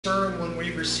When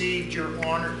we received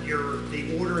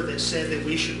the order that said that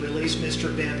we should release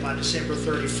Mr. Bent by December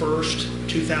 31st,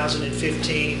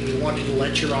 2015, we wanted to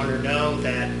let Your Honor know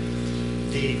that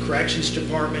the Corrections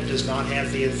Department does not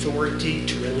have the authority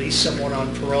to release someone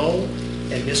on parole,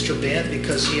 and Mr. Bent,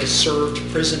 because he has served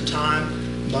prison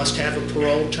time, must have a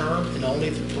parole term, and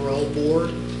only the parole board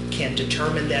can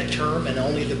determine that term, and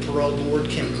only the parole board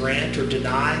can grant or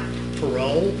deny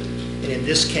parole. And in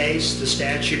this case, the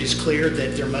statute is clear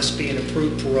that there must be an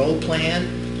approved parole plan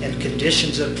and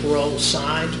conditions of parole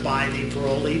signed by the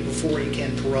parolee before he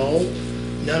can parole.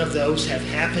 None of those have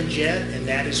happened yet, and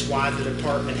that is why the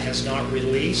department has not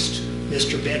released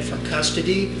Mr. Bent from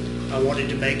custody. I wanted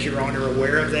to make Your Honor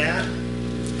aware of that.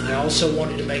 I also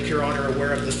wanted to make Your Honor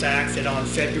aware of the fact that on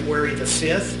February the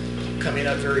 5th, coming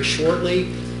up very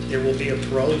shortly, there will be a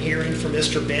parole hearing for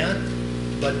Mr. Bent.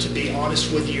 But to be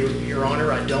honest with you, Your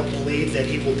Honor, I don't believe that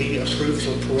he will be approved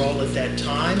for parole at that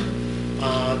time.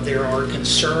 There are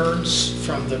concerns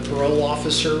from the parole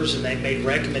officers, and they've made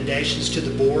recommendations to the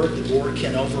board. The board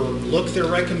can overlook their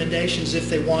recommendations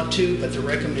if they want to, but the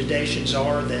recommendations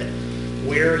are that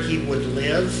where he would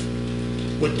live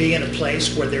would be in a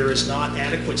place where there is not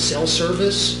adequate cell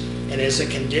service, and as a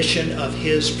condition of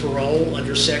his parole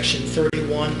under Section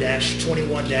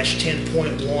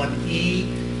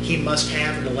 31-21-10.1E, he must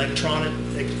have an electronic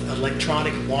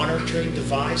monitoring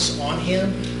device on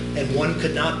him, and one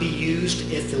could not be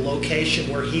used at the location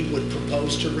where he would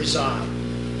propose to reside.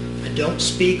 I don't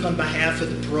speak on behalf of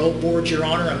the parole board, Your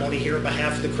Honor. I'm only here on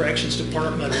behalf of the Corrections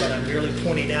Department, but I'm merely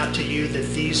pointing out to you that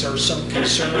these are some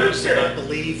concerns that I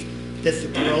believe that the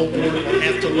parole board will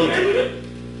have to look at.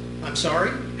 I'm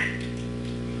sorry?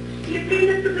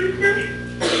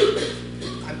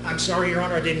 I'm sorry, Your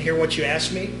Honor, I didn't hear what you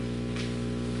asked me.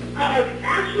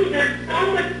 Actually, there's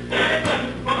so much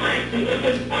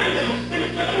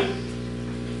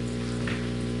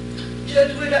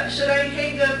Judge, should I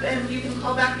hang up and you can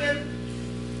call back in?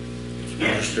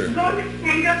 Yes, sure. Go ahead,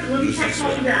 hang up and let me try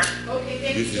calling back. Okay,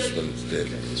 thank you. This one's dead.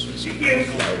 Thank you.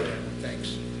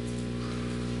 Thanks.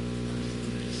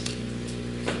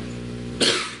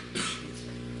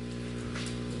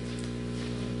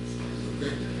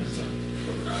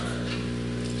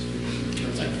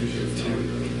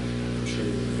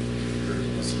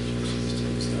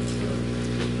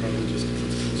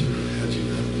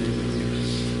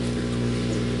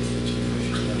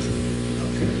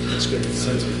 That's good.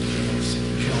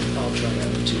 I'll try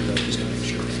that one too, though, just to make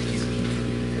sure.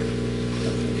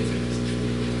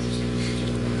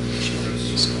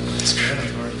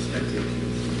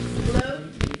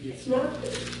 Hello?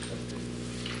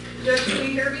 Judge, can you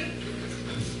hear me?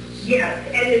 Yes,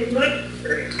 and it's much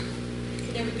better.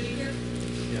 Can everybody hear?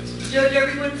 Yes. Judge,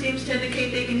 everyone seems to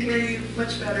indicate they can hear you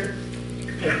much better.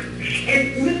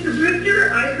 And Mr.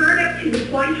 Brewster, I heard up to the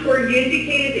point where you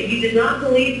indicated that you did not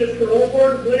believe the parole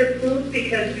board would approve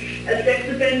because a sex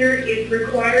offender is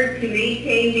required to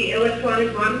maintain the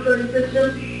electronic monitoring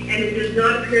system, and it does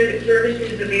not appear that service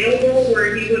is available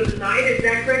where he would reside. Is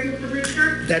that correct, Mr.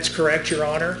 Brewster? That's correct, Your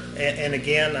Honor. And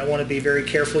again, I want to be very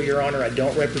careful, Your Honor. I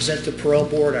don't represent the parole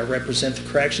board. I represent the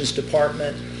Corrections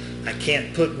Department. I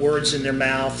can't put words in their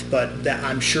mouth, but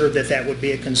I'm sure that that would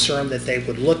be a concern that they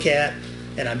would look at.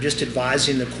 And I'm just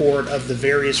advising the court of the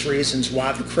various reasons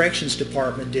why the Corrections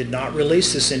Department did not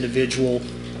release this individual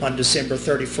on December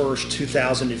 31st,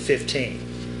 2015.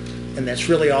 And that's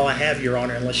really all I have, Your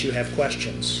Honor, unless you have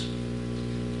questions.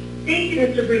 Thank you,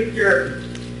 Mr. Brewster.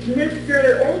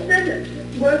 Mr. Olson,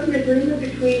 was an agreement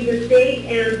between the state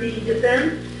and the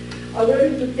defense. What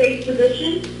is the state's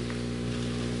position?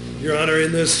 Your Honor,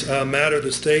 in this matter,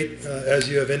 the state, as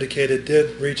you have indicated,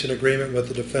 did reach an agreement with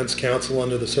the defense counsel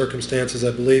under the circumstances, I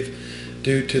believe,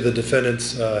 due to the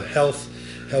defendant's health.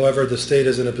 However, the state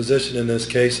is in a position in this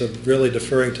case of really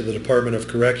deferring to the Department of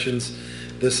Corrections.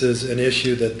 This is an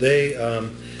issue that they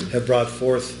have brought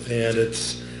forth, and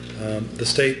it's the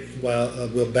state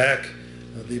will back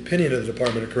the opinion of the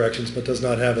Department of Corrections, but does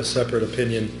not have a separate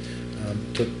opinion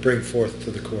to bring forth to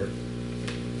the court.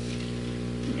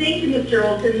 Thank you, Mr.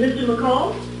 Olson. Mr.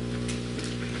 McCall?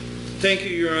 Thank you,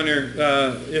 Your Honor.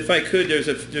 If I could,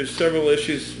 there's several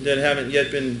issues that haven't yet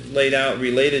been laid out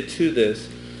related to this.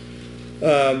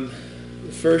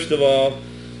 First of all,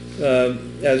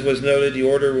 as was noted, the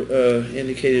order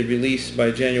indicated release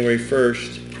by January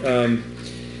 1st.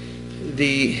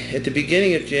 At the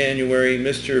beginning of January,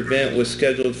 Mr. Bent was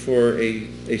scheduled for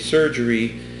a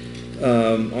surgery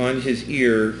on his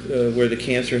ear where the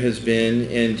cancer has been,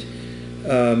 and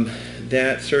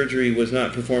that surgery was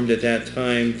not performed at that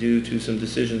time due to some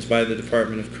decisions by the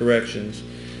Department of Corrections.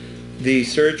 The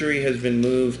surgery has been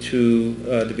moved to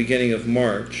the beginning of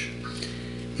March,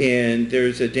 and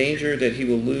there's a danger that he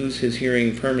will lose his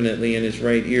hearing permanently in his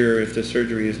right ear if the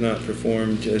surgery is not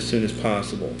performed as soon as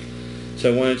possible.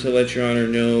 So I wanted to let Your Honor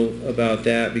know about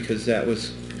that, because that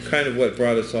was kind of what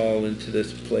brought us all into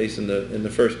this place in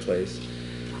the first place.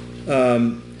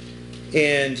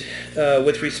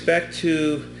 With respect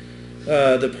to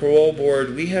the parole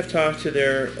board, we have talked to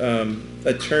their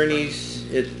attorneys.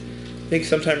 I think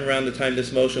sometime around the time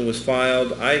this motion was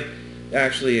filed, I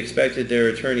actually expected their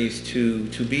attorneys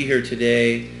to be here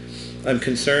today. I'm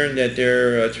concerned that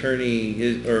their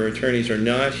attorneys are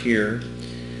not here,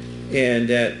 and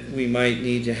that we might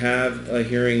need to have a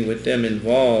hearing with them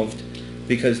involved,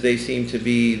 because they seem to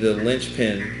be the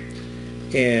linchpin,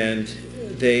 and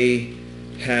they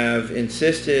have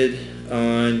insisted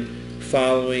on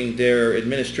following their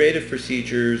administrative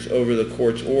procedures over the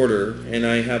court's order, and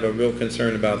I have a real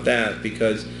concern about that,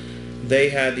 because they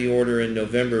had the order in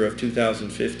November of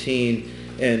 2015,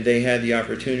 and they had the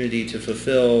opportunity to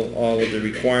fulfill all of the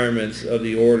requirements of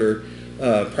the order,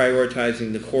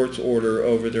 prioritizing the court's order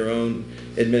over their own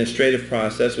administrative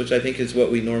process, which I think is what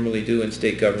we normally do in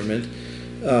state government,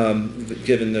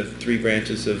 given the three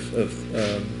branches of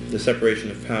the separation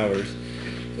of powers.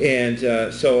 And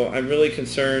so I'm really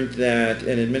concerned that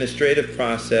an administrative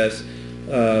process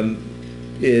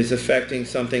is affecting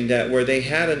something where they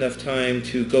had enough time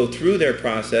to go through their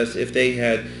process if they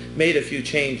had made a few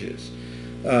changes.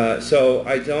 So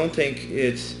I don't think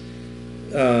it's,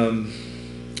 to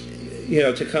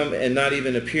come and not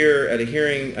even appear at a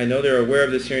hearing. I know they're aware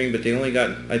of this hearing, but they only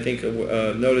got, I think,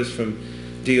 a notice from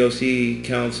DOC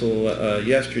counsel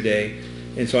yesterday,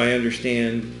 and so I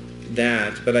understand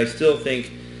that. But I still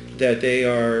think that they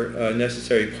are a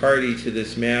necessary party to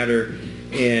this matter,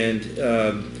 and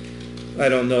I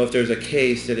don't know if there's a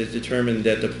case that is determined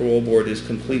that the parole board is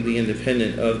completely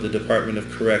independent of the Department of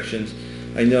Corrections.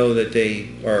 I know that they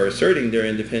are asserting their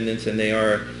independence, and they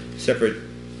are a separate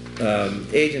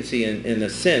agency in a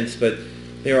sense, but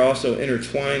they are also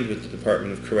intertwined with the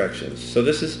Department of Corrections. So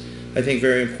this is, I think,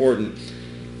 very important.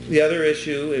 The other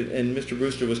issue, and Mr.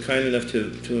 Brewster was kind enough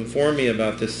to inform me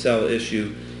about this cell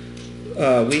issue,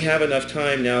 we have enough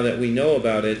time now that we know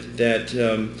about it that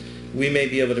we may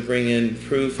be able to bring in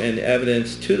proof and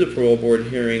evidence to the parole board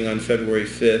hearing on February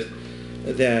 5th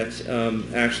that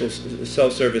actual cell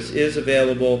service is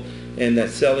available, and that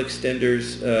cell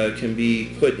extenders can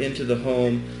be put into the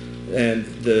home and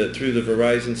through the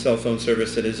Verizon cell phone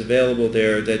service that is available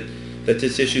there, that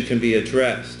this issue can be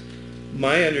addressed.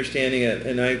 My understanding,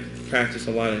 and I practice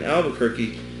a lot in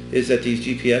Albuquerque, is that these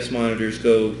GPS monitors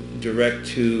go direct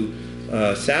to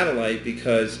satellite,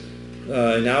 because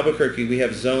in Albuquerque we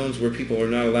have zones where people are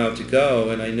not allowed to go,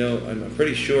 and I'm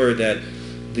pretty sure that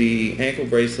the ankle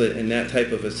bracelet in that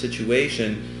type of a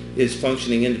situation is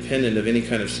functioning independent of any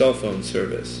kind of cell phone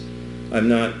service. I'm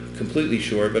not completely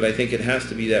sure, but I think it has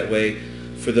to be that way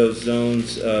for those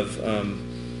zones of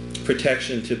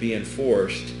protection to be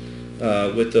enforced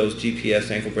with those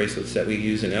GPS ankle bracelets that we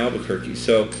use in Albuquerque.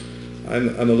 So I'm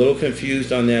a little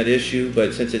confused on that issue,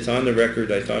 but since it's on the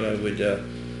record, I thought I would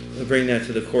bring that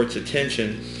to the court's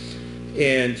attention.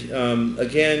 And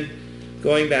again,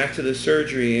 going back to the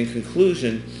surgery in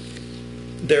conclusion,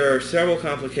 there are several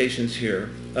complications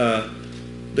here.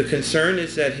 The concern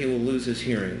is that he will lose his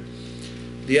hearing.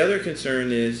 The other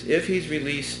concern is if he's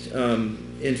released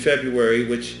in February,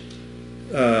 which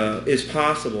is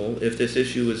possible if this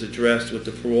issue is addressed with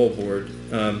the parole board,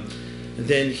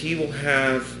 then he will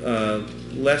have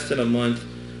less than a month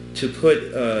to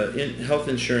put health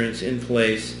insurance in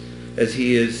place, as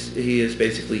he is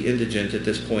basically indigent at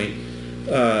this point,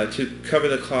 to cover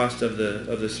the cost of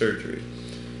the surgery.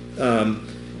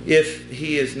 If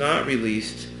he is not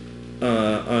released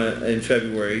in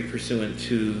February pursuant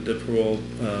to the parole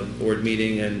board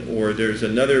meeting, or there's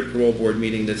another parole board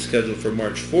meeting that's scheduled for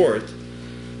March 4th,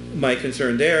 my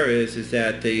concern there is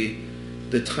that the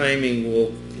timing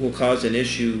will cause an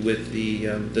issue with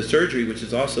the surgery, which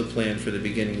is also planned for the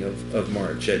beginning of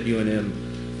March at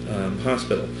UNM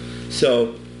Hospital.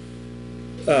 So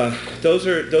those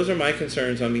are my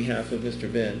concerns on behalf of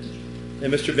Mr. Bent.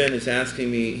 And Mr. Bent is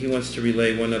asking me, he wants to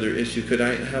relay one other issue. Could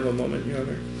I have a moment, Your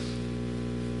Honor?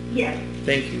 Yes.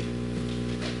 Thank you.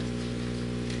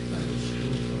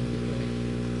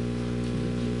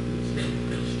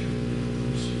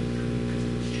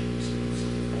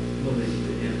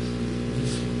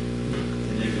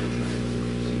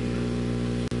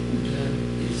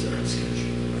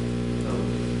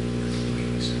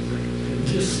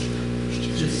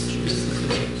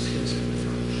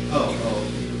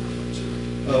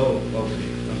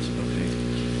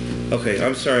 Okay,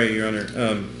 I'm sorry, Your Honor.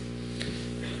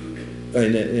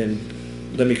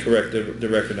 And let me correct the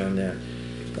record on that.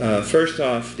 First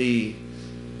off, the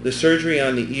surgery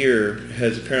on the ear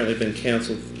has apparently been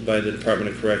canceled by the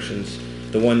Department of Corrections,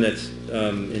 the one that's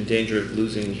in danger of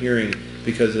losing hearing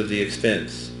because of the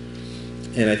expense.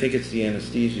 And I think it's the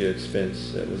anesthesia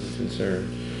expense that was a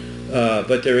concern.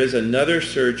 But there is another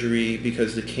surgery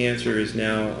because the cancer is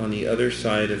now on the other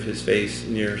side of his face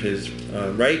near his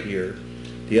right ear,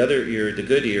 the other ear, the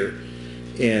good ear,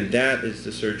 and that is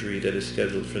the surgery that is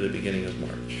scheduled for the beginning of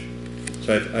March.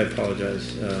 So I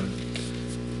apologize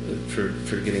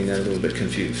for getting that a little bit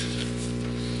confused.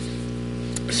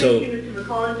 So, Thank you, Mr.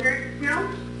 McCall. Is there now?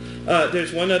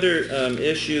 there's one other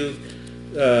issue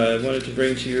I wanted to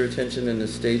bring to your attention and the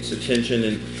state's attention,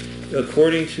 and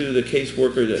according to the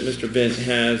caseworker that Mr. Bent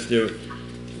has,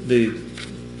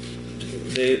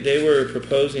 they were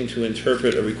proposing to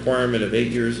interpret a requirement of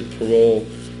 8 years of parole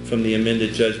from the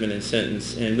amended judgment and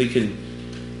sentence, and we can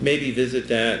maybe visit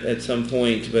that at some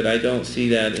point, but I don't see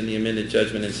that in the amended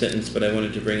judgment and sentence, but I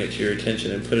wanted to bring it to your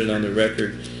attention and put it on the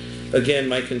record. Again,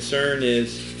 my concern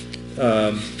is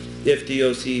if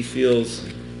DOC feels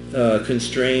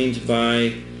constrained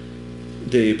by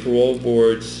the parole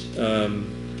board's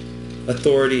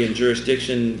authority and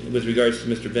jurisdiction with regards to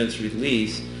Mr. Bent's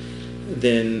release,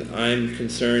 then I'm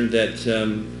concerned that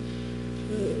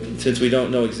since we don't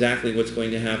know exactly what's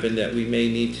going to happen, that we may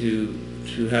need to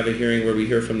have a hearing where we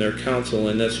hear from their counsel,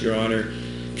 and thus Your Honor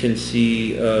can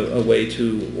see a way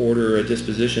to order a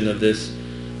disposition of this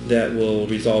that will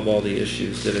resolve all the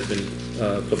issues that have been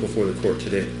put before the court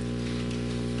today.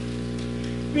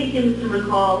 Thank you, Mr.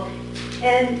 McCall.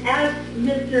 And as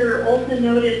Mr. Olson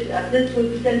noted, this was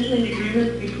essentially an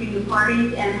agreement between the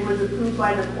parties and it was approved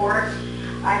by the court.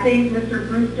 I think Mr.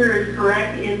 Brewster is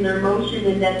correct in their motion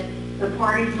in that the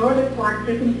parties nor the court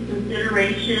took into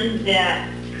consideration that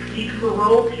the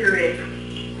parole period.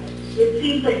 It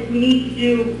seems like we need to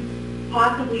do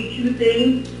possibly two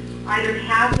things. Either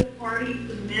have the parties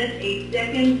submit a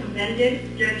second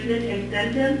amended judgment and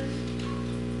sentence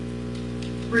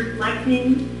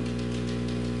reflecting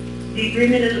the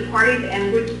agreement of the parties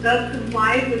and which does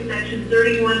comply with section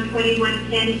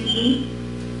 312110E,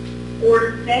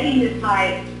 or setting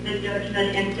aside the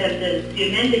judgment and sentence, the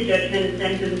amended judgment and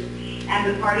sentence,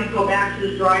 and the parties go back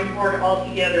to the drawing board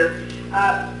altogether.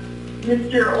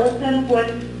 Mr. Olson,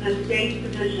 what's the state's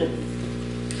position?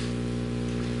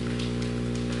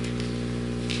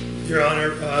 Your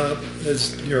Honor,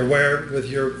 as you're aware, with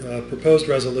your proposed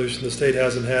resolution, the state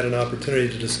hasn't had an opportunity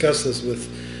to discuss this with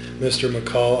Mr.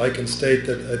 McCall. I can state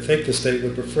that I think the state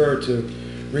would prefer to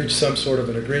reach some sort of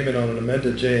an agreement on an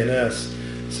amended J&S,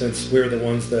 since we're the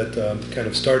ones that kind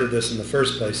of started this in the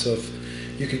first place. So if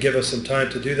you could give us some time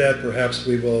to do that, perhaps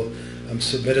we will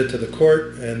submit it to the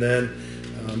court, and then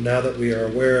now that we are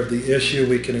aware of the issue,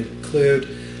 we can include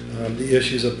the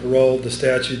issues of parole, the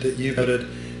statute that you noted,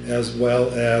 as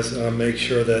well as make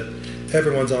sure that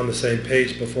everyone's on the same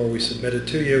page before we submit it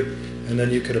to you, and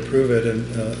then you could approve it and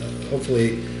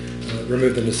hopefully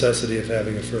remove the necessity of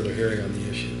having a further hearing on the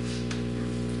issue.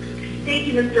 Thank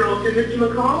you, Mr. Olson. Mr.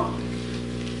 McCall?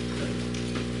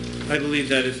 I believe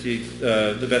that is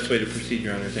the best way to proceed,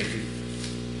 Your Honor. Thank you.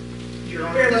 Your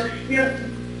Honor, Yeah.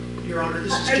 Your Honor,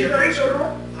 this is I'm Jim sorry, Brewster. go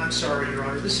ahead. I'm sorry, Your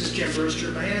Honor. This is Jim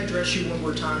Brewster. May I address you one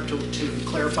more time to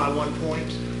clarify one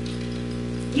point?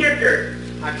 Yes, sir.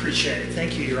 I appreciate it.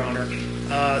 Thank you, Your Honor.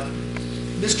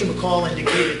 Mr. McCall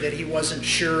indicated that he wasn't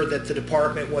sure that the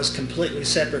department was completely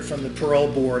separate from the parole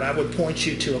board. I would point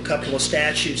you to a couple of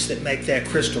statutes that make that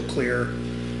crystal clear.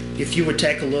 If you would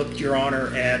take a look, Your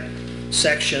Honor, at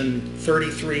Section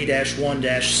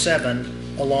 33-1-7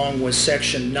 along with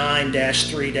Section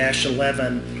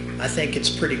 9-3-11, I think it's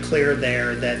pretty clear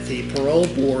there that the parole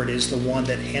board is the one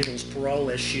that handles parole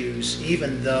issues,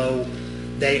 even though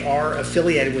they are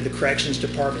affiliated with the Corrections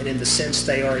Department in the sense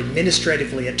they are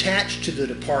administratively attached to the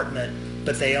department,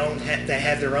 but they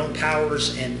have their own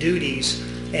powers and duties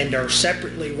and are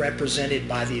separately represented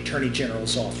by the Attorney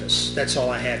General's office. That's all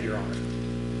I have, Your Honor.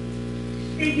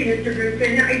 Thank you, Mr. Brewster.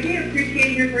 Now, I do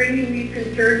appreciate you bringing these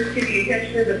concerns to the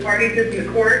attention of the parties of the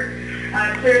court.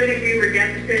 Clearly, we were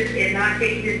deficient in not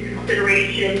taking into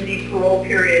consideration the parole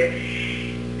period.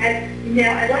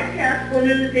 Now, I'd like to ask one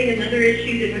other thing, another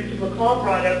issue that Mr. McCall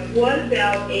brought up. What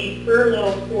about a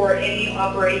furlough for any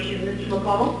operation, Mr.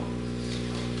 McCall?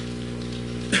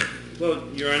 Well,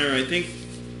 Your Honor, I think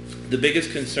the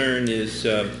biggest concern is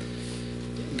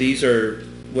these are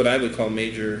what I would call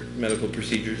major medical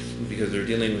procedures because they're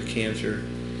dealing with cancer.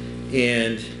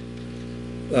 And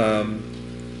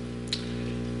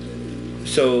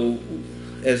so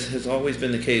as has always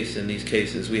been the case in these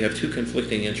cases, we have two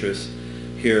conflicting interests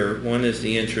here. One is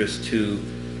the interest to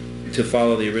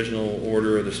follow the original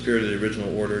order, or the spirit of the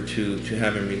original order, to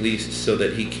have him released so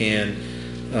that he can,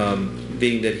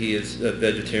 being that he is a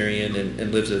vegetarian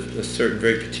and lives a certain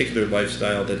very particular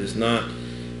lifestyle that is not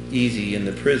easy in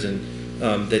the prison,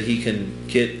 that he can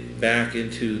get back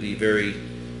into the very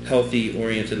healthy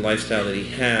oriented lifestyle that he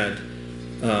had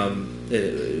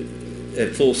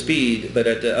at full speed. But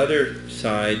at the other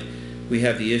side, we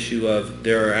have the issue of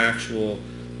there are actual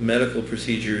medical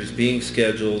procedures being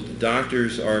scheduled.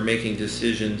 Doctors are making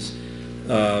decisions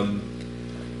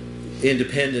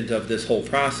independent of this whole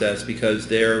process because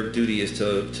their duty is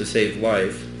to save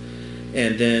life.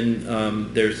 And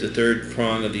then there's the third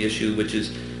prong of the issue, which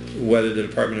is whether the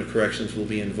Department of Corrections will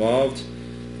be involved,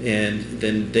 and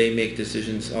then they make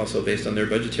decisions also based on their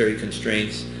budgetary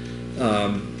constraints,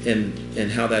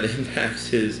 and how that impacts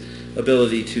his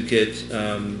ability to get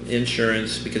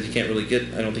insurance, because he can't really get,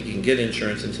 I don't think he can get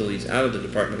insurance until he's out of the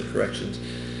Department of Corrections.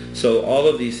 So all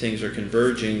of these things are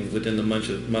converging within the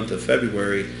month of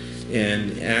February,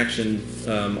 and action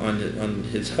on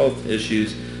his health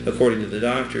issues, according to the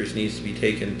doctors, needs to be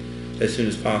taken as soon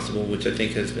as possible, which I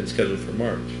think has been scheduled for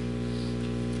March.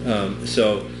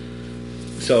 So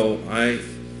I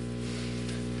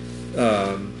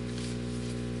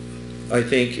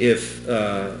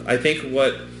think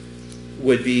what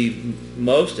would be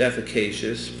most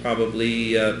efficacious,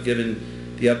 probably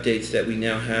given the updates that we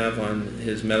now have on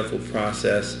his medical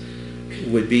process,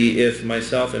 would be if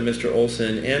myself and Mr.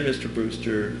 Olson and Mr.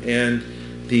 Brewster and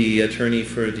the attorney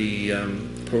for the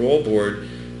parole board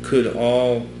could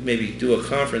all maybe do a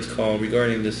conference call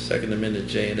regarding this Second Amendment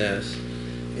J&S,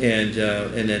 and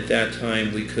at that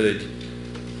time we could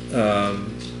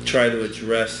try to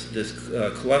address this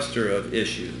cluster of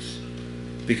issues,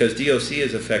 because DOC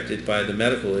is affected by the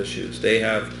medical issues. They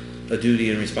have a duty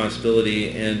and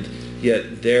responsibility, and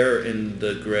yet they're in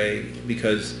the gray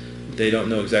because they don't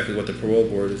know exactly what the parole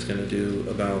board is going to do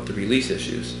about the release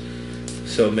issues.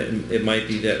 So it might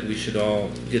be that we should all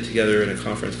get together in a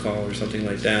conference call or something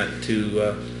like that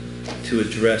to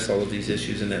address all of these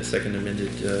issues in that Second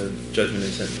Amended judgment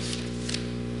and sentence.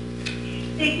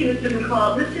 Thank you, Mr.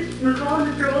 McCall. Mr. McCall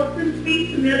and Mr. Olson,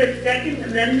 please submit a Second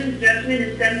Amendment judgment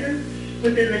and sentence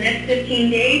within the next 15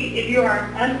 days. If you are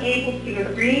unable to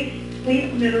agree, please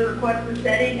submit a request for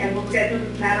setting, and we'll schedule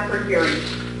this matter for hearing.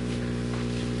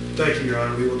 Thank you, Your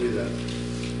Honor. We will do that.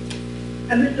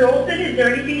 Mr. Olson, is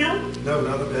there anything else? No,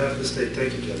 not on behalf of the state.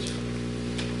 Thank you, Judge.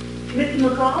 Mr.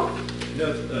 McCall? No,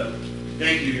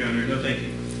 thank you, Your Honor. No, thank you.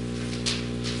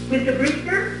 Mr.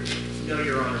 Brewster? No,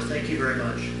 Your Honor. Thank you very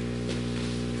much.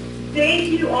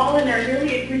 Thank you all, and I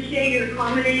really appreciate your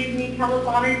accommodating me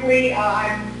telephonically.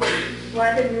 I'm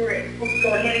glad that we were able to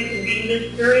go ahead and convene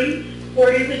this hearing.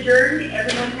 Court is adjourned.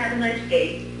 Everyone have a nice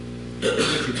day.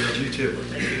 Thank you, Judge. You too.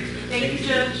 Thank you. Thank you,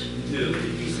 Judge. You too.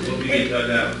 We'll be getting dug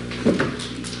out.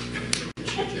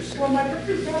 Well, my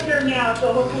brother's down there now,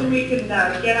 so hopefully we can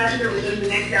get out of here within the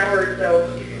next hour or so.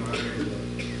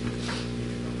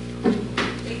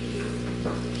 Thank you.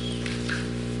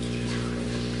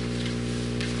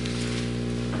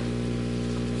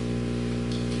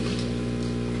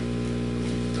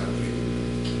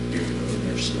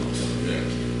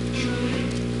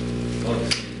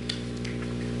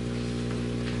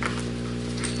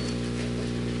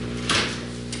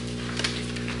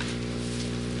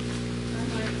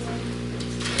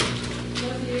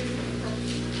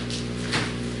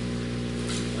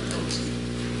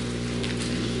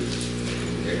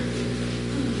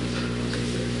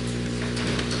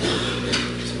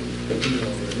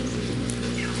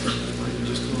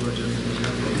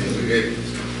 Okay.